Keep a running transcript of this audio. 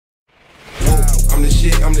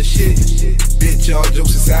shit, I'm the shit. Bitch, all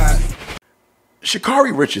jokes aside.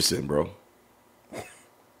 Sha'Carri Richardson, bro.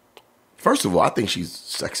 First of all, I think she's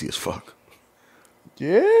sexy as fuck.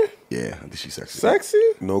 Yeah? Yeah, I think she's sexy. Sexy?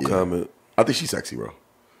 No comment. I think she's sexy, bro.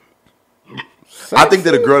 Sexy? I think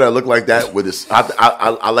that a girl that look like that with this,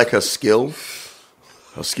 I like her skill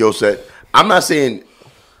set. I'm not saying,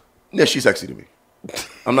 yeah, she's sexy to me.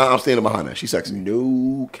 I'm standing behind that. She's sexy.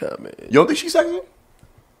 No comment. You don't think she's sexy?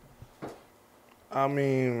 I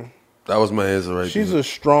mean, That was my answer right she's there. a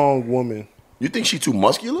strong woman. You think she's too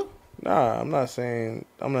muscular? Nah, I'm not saying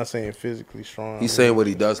physically strong. He's saying what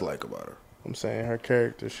he does like about her. I'm saying her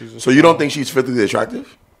character. So you don't think she's physically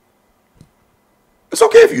attractive? It's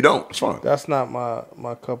okay if you don't. It's fine. That's not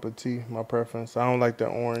my cup of tea, my preference. I don't like the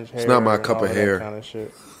orange hair. It's not my and cup all of that hair. kind of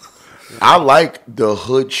shit. I like the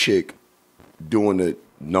hood chick doing the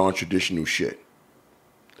non-traditional shit.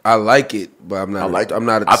 I like it, but I'm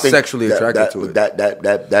not. I think sexually attracted to it.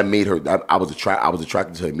 That made her. I was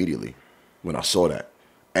attracted to her immediately when I saw that,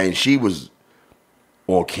 and she was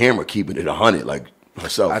on camera keeping it 100 like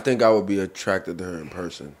herself. I think I would be attracted to her in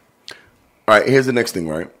person. All right, here's the next thing,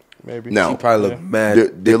 right? Maybe. Now, She probably look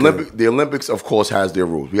mad. the Olympics, of course, has their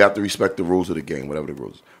rules. We have to respect the rules of the game, whatever the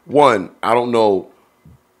rules. One, I don't know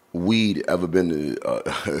weed ever been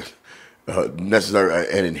necessary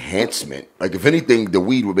an enhancement. Like, if anything, the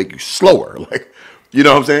weed would make you slower. Like, you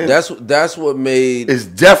know what I'm saying? That's what made. It's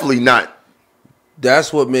definitely not.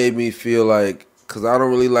 That's what made me feel like, because I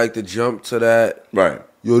don't really like to jump to that. Right.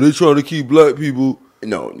 Yo, they trying to keep black people.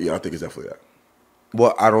 No, yeah, I think it's definitely that.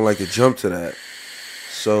 Well, I don't like to jump to that.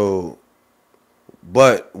 So,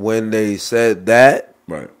 but when they said that,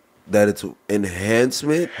 Right. that it's an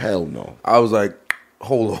enhancement, Hell no. I was like,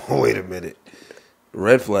 hold on, wait a minute.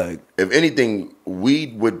 Red flag. If anything,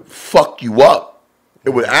 weed would fuck you up.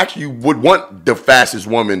 It would actually, you would want the fastest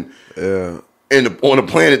woman on the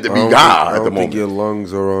planet to be God I at the don't think moment. your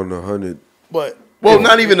lungs are on 100. But Well,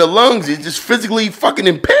 not even the lungs. It just physically fucking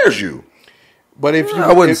impairs you. But if you,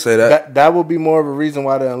 I wouldn't say that. That would be more of a reason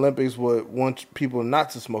why the Olympics would want people not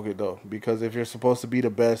to smoke it, though. Because if you're supposed to be the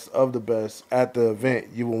best of the best at the event,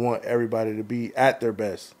 you would want everybody to be at their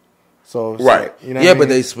best. So Right. you know Yeah, what I but mean?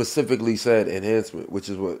 they specifically said enhancement, which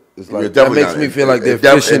is what it's It like. That definitely makes not- me feel like they're it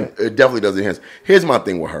def- fishing. It definitely does enhance. Here's my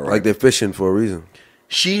thing with her, right? Like they're fishing for a reason.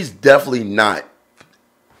 She's definitely not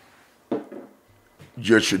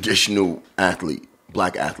your traditional athlete,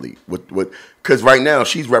 black athlete. Because right now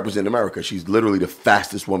she's representing America. She's literally the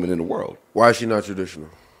fastest woman in the world. Why is she not traditional?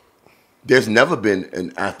 There's never been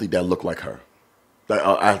an athlete that looked like her, an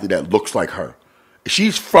athlete that looks like her.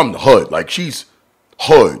 She's from the hood, like she's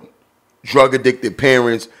hood, drug addicted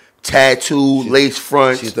parents, tattoo, lace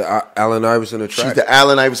front. She's the Allen Iverson of track. She's the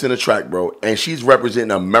Allen Iverson of track, bro. And she's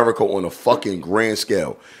representing America on a fucking grand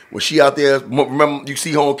scale. When she out there, remember, you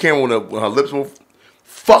see her on camera when her lips move.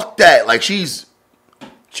 Fuck that. Like, she's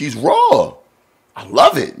raw. I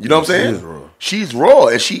love it. You know what I'm saying? She is raw. She's raw,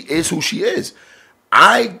 and she is who she is.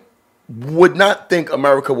 I would not think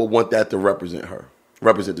America would want that to represent her,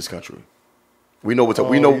 represent this country. We know what's up.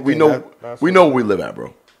 We know where we live at,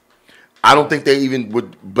 bro. I don't think they even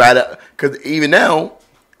would bat out, because even now,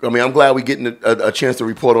 I mean, I'm glad we're getting a chance to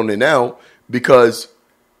report on it now, because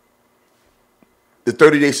the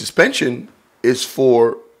 30-day suspension is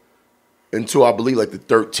for until I believe like the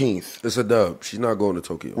 13th. It's a dub. She's not going to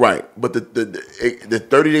Tokyo. Right, but the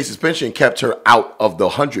 30-day suspension kept her out of the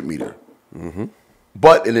 100 meter,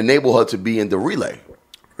 but it enabled her to be in the relay.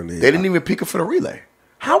 They didn't even pick her for the relay.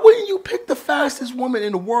 How wouldn't you pick the fastest woman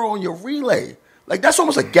in the world on your relay? Like, that's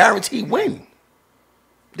almost a guaranteed win.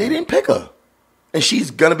 They didn't pick her, and she's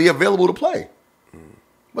gonna be available to play.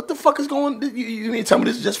 What the fuck is going? You mean to tell me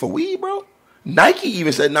this is just for weed, bro? Nike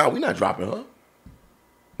even said, "Nah, we're not dropping her."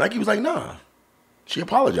 Nike was like, "Nah." She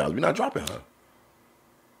apologized. We're not dropping her.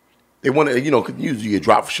 They want to, could usually get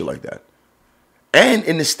dropped for shit like that. And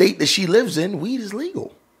in the state that she lives in, weed is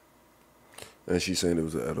legal. And she's saying it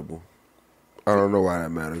was an edible. I don't know why that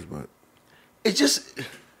matters, but It's just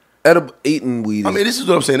eating weed. I mean, this is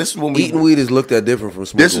what I'm saying. This is when eating weed is looked at different from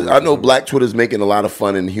smoking. I know Black Twitter's making a lot of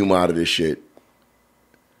fun and humor out of this shit.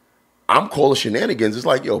 I'm calling shenanigans. It's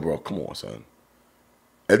like, yo, bro, come on, son.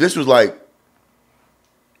 If this was like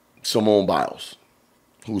Simone Biles,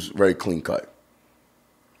 who's very clean cut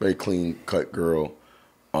girl,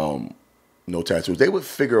 no tattoos, they would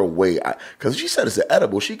figure a way. Because she said it's an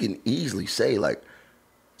edible, she can easily say, like,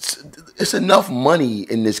 it's enough money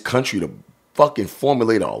in this country to fucking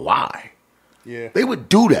formulate a lie. Yeah. They would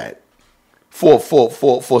do that for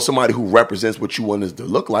somebody who represents what you want us to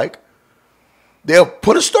look like. They'll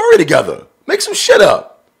put a story together, make some shit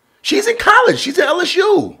up. She's in college. She's at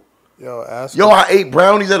LSU. Yo, I ate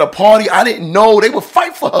brownies at a party. I didn't know they would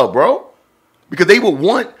fight for her, bro, because they would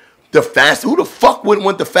want the fastest. Who the fuck wouldn't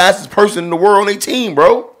want the fastest person in the world on their team,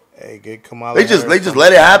 bro? Hey, get Kamala. They just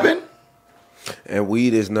let it happen. And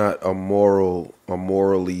weed is not a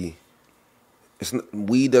morally.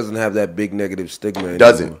 Weed doesn't have that big negative stigma anymore.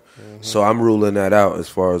 Doesn't. Mm-hmm. So I'm ruling that out as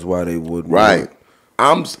far as why they would. Right.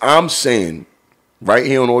 I'm saying right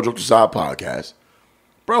here on All Jokes Aside podcast,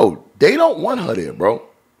 bro, they don't want her there, bro.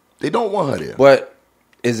 They don't want her there. But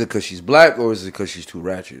is it because she's black or is it because she's too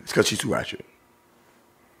ratchet? It's because she's too ratchet.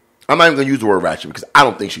 I'm not even going to use the word ratchet because I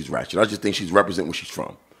don't think she's ratchet. I just think she's representing where she's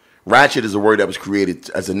from. Ratchet is a word that was created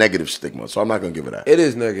as a negative stigma, so I'm not going to give her that. It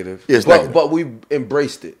is negative. It's negative. But we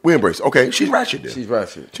embraced it. We embrace it. Okay, she's ratchet then. She's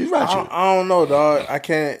ratchet. She's ratchet. I don't know, dog. I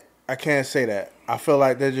can't say that. I feel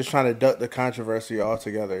like they're just trying to duck the controversy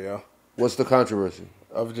altogether, yo. What's the controversy?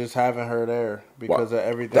 Of just having her there because of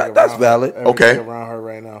everything. That's valid. Okay. Around her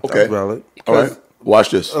right now. Okay. That's valid. All right.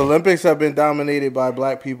 Watch this. Olympics have been dominated by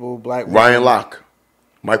black people, black women. Ryan Locke,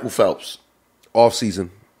 Michael Phelps. Off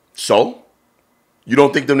season. So? You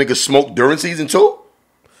don't think them niggas smoked during season 2?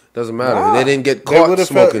 Doesn't matter. Nah. They didn't get They caught would've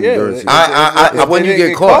smoking felt- during yeah, season. If when they you didn't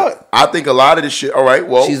get caught. I think a lot of this shit, all right,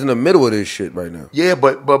 well. She's in the middle of this shit right now. Yeah,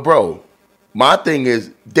 but bro, my thing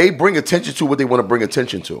is they bring attention to what they want to bring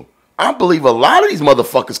attention to. I believe a lot of these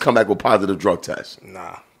motherfuckers come back with positive drug tests.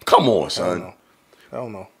 Nah. Come on, son. I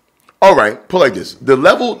don't know. All right, put it like this. The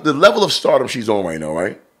level of stardom she's on right now,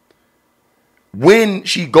 right? When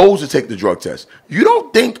she goes to take the drug test, you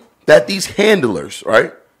don't think that these handlers,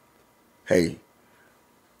 right? Hey,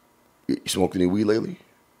 you smoked any weed lately?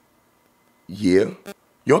 Yeah. You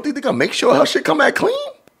don't think they're going to make sure her shit come back clean?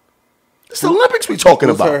 It's the Olympics we talking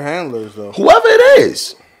Who's about. her handlers, though? Whoever it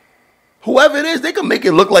is, they can make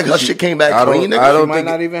it look like her shit came back clean. I don't She might think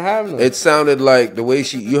not even have them. It sounded like the way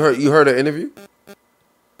you heard her interview?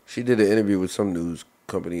 She did an interview with some news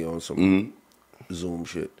company on some Zoom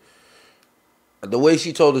shit. The way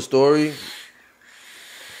she told the story,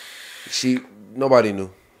 nobody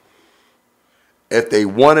knew. If they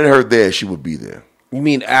wanted her there, she would be there. You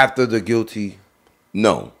mean after the guilty?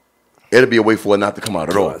 No. It'll be a way for her not to come out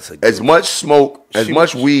at all. God, it's a As much smoke, as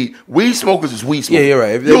much weed smokers is weed smokers. Yeah, you're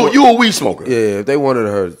right. If they You a weed smoker. Yeah, if they wanted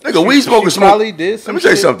her. Nigga, weed smokers smoke. probably did some Let me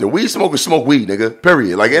tell you shit. something. Weed smokers smoke weed, nigga.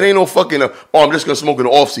 Period. Like, it ain't no fucking, I'm just going to smoke in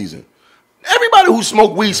the off season. Everybody who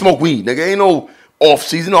smoke weed, nigga. Ain't no off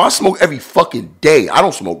season. No, I smoke every fucking day. I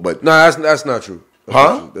don't smoke, but. No, that's not true.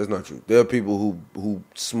 That's not true. There are people who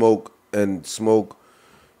smoke in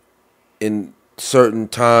certain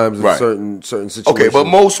times and Right. certain situations. Okay, but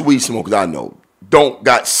most weed smokers I know don't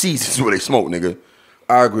got seasons where they smoke, nigga.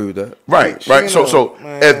 I agree with that. Right. So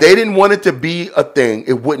man. if they didn't want it to be a thing,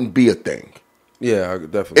 it wouldn't be a thing. Yeah,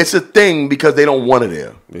 definitely. It's a thing because they don't want it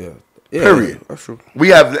there. Yeah, Period. That's true. We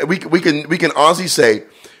can honestly say,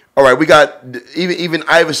 all right, we got even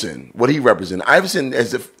Iverson, what he represents. Iverson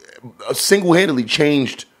has single-handedly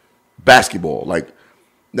changed basketball. Like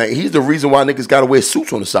he's the reason why niggas got to wear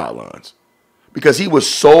suits on the sidelines. Because he was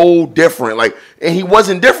so different. Like, and he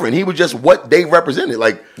wasn't different. He was just what they represented.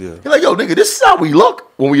 Like, You're like, yo, nigga, this is how we look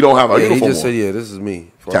when we don't have our Yeah, he uniform just on. said, "Yeah, this is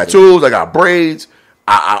me." Fuck Tattoos, I got braids.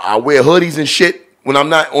 I wear hoodies and shit when I'm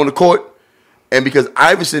not on the court. And because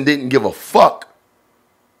Iverson didn't give a fuck,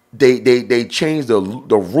 they changed the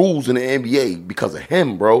rules in the NBA because of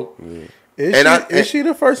him, bro. Is she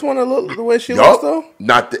the first one to look the way she looks, though?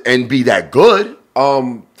 And be that good.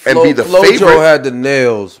 And be the Flojo favorite. had the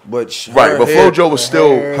nails, but Flojo was still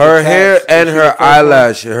her hair and her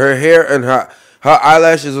eyelash. Her hair and her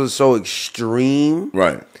eyelashes are so extreme.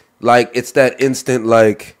 Right. Like it's that instant,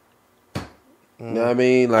 like you know what I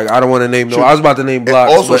mean? Like I don't want to name I was about to name And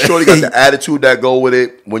blocks. also, but Shorty got the attitude that go with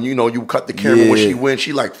it. When you cut the camera when she wins,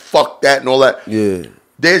 she like fuck that and all that. Yeah.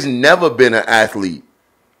 There's never been an athlete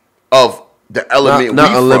of the element Not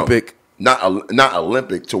we from. Olympic. Not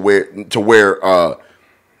Olympic to where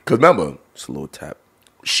because remember It's a little tap.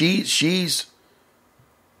 she's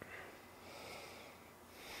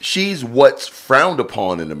what's frowned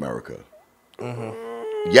upon in America.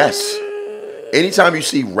 Yes. Anytime you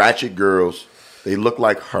see ratchet girls, they look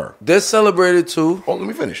like her. They're celebrated too. Oh, let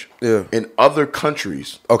me finish. Yeah. In other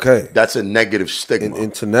countries, Okay. that's a negative stigma.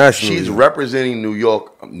 Internationally. She's representing New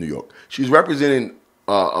York. She's representing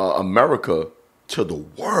America to the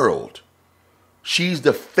world. She's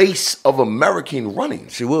the face of American running.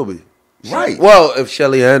 She will be. Right. Well, if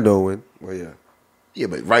Shelly Ann don't win, well, yeah. Yeah,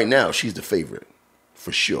 but right now, she's the favorite.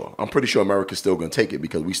 For sure. I'm pretty sure America's still going to take it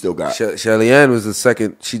because we still got... Shelly Ann was the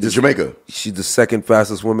second. Jamaica. She's the second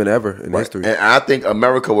fastest woman ever in history. And I think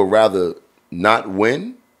America would rather not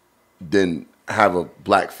win than have a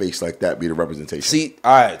black face like that be the representation. See,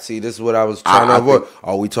 all right. See, this is what I was trying to avoid.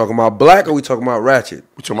 Are we talking about black or are we talking about ratchet?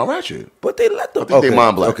 We're talking about ratchet. But they let them. I think they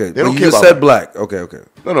mind black. Okay, they don't you care just about said black. Okay.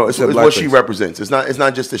 No, it's what she represents. It's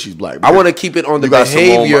not just that she's black. I want to keep it on the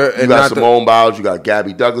behavior. You got Simone Biles. You got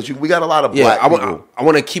Gabby Douglas. We got a lot of black people. I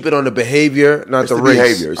want to keep it on the behavior, not the race.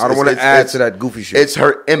 Behavior. I don't want to add to that goofy shit. It's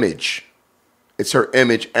her image. It's her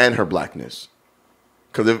image and her blackness.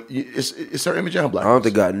 Because it's her image and her blackness. I don't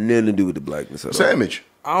think it got nothing to do with the blackness at all. It's her image.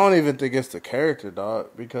 I don't even think it's the character, dog.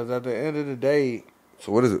 Because at the end of the day,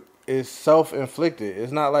 so what is it? It's self-inflicted.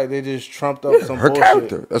 It's not like they just trumped up some her bullshit.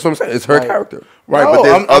 character. That's what I'm saying. It's her character, right? No,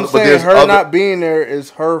 but I'm saying her not being there is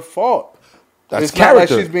her fault. That's it's character. Not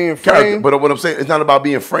like she's being framed. But what I'm saying, it's not about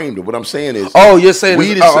being framed. What I'm saying is, you're saying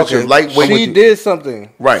weed is such a lightweight. She did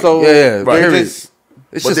something, right? So right.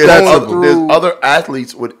 It's just there's other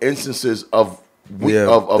athletes with instances of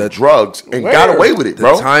drugs and got away with it,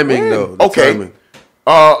 bro. The timing, though. Okay. Timing.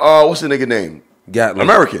 What's the nigga name? Gatlin.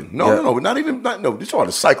 American. No, not even. No, you're talking about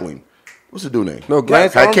the cycling. What's the dude name? No,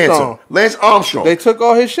 Lance had Armstrong. cancer. Lance Armstrong. They took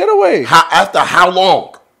all his shit away. After how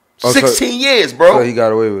long? 16 years, bro. So he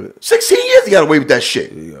got away with it. 16 years he got away with that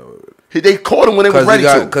shit. He got away with it. They caught him when they was ready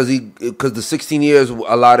to. Because the 16 years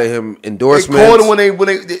allotted him endorsements. They caught him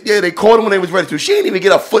they caught him when they was ready to. She didn't even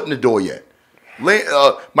get her foot in the door yet.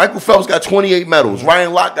 Michael Phelps got 28 medals.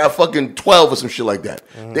 Ryan Locke got fucking 12 or some shit like that.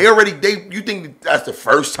 You think that's the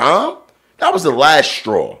first time? That was the last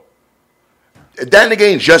straw. That nigga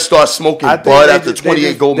ain't just start smoking bud after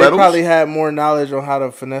 28 gold medals. They probably had more knowledge on how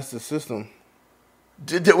to finesse the system.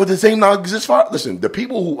 With the same knowledge exists for listen, the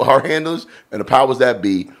people who are handlers and the powers that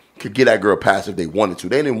be could get that girl passed if they wanted to.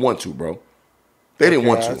 They didn't want to, bro. They didn't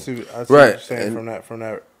want to. I see what right. you're saying from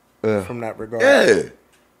that regard. Yeah.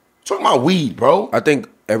 Talking about weed, bro. I think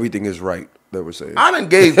everything is right that we're saying. I done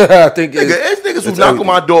gave I think it's niggas who knock on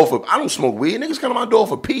my door for I don't smoke weed. Niggas come to my door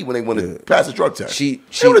for pee when they want to pass a drug test. She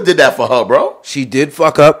would have did that for her, bro. She did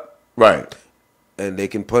fuck up. Right. And they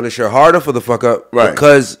can punish her harder for the fuck up. Right.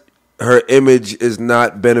 Because her image is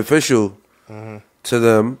not beneficial to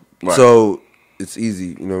them. Right. So it's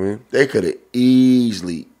easy, you know what I mean? They could have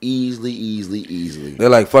easily. They're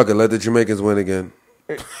like, fuck it, let the Jamaicans win again.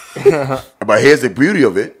 But here's the beauty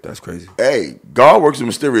of it. That's crazy. Hey, God works in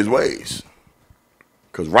mysterious ways.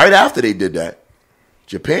 Because right after they did that,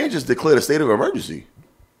 Japan just declared a state of emergency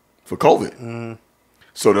for COVID.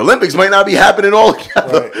 So the Olympics might not be happening all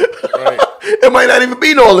together. Right. It might not even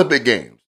be no Olympic Games.